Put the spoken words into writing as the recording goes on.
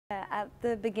At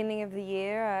the beginning of the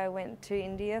year I went to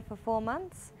India for 4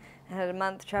 months. I had a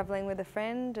month travelling with a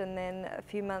friend and then a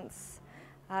few months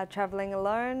travelling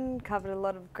alone, covered a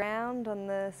lot of ground on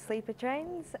the sleeper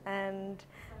trains, and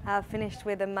finished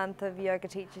with a month of yoga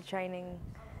teacher training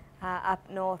up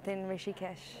north in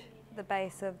Rishikesh, the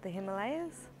base of the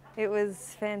Himalayas. It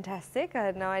was fantastic. I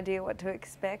had no idea what to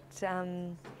expect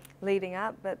leading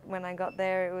up, but when I got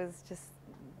there it was just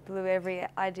blew every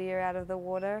idea out of the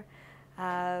water.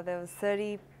 There was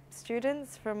 30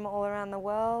 students from all around the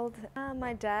world.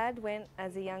 My dad went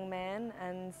as a young man,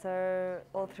 and so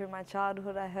all through my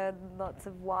childhood I heard lots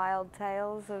of wild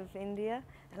tales of India,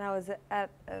 and I was at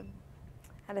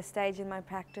a stage in my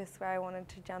practice where I wanted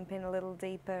to jump in a little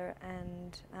deeper,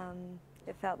 and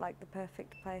it felt like the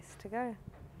perfect place to go.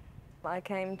 I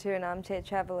came to an armchair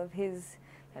travel of his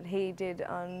that he did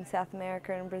on South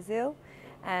America and Brazil,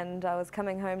 and I was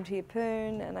coming home to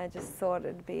Yeppoon, and I just thought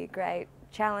it'd be a great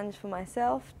challenge for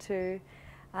myself to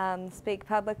speak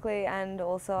publicly, and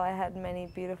also I had many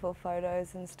beautiful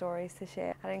photos and stories to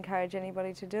share. I'd encourage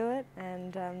anybody to do it,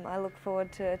 and I look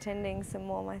forward to attending some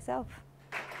more myself.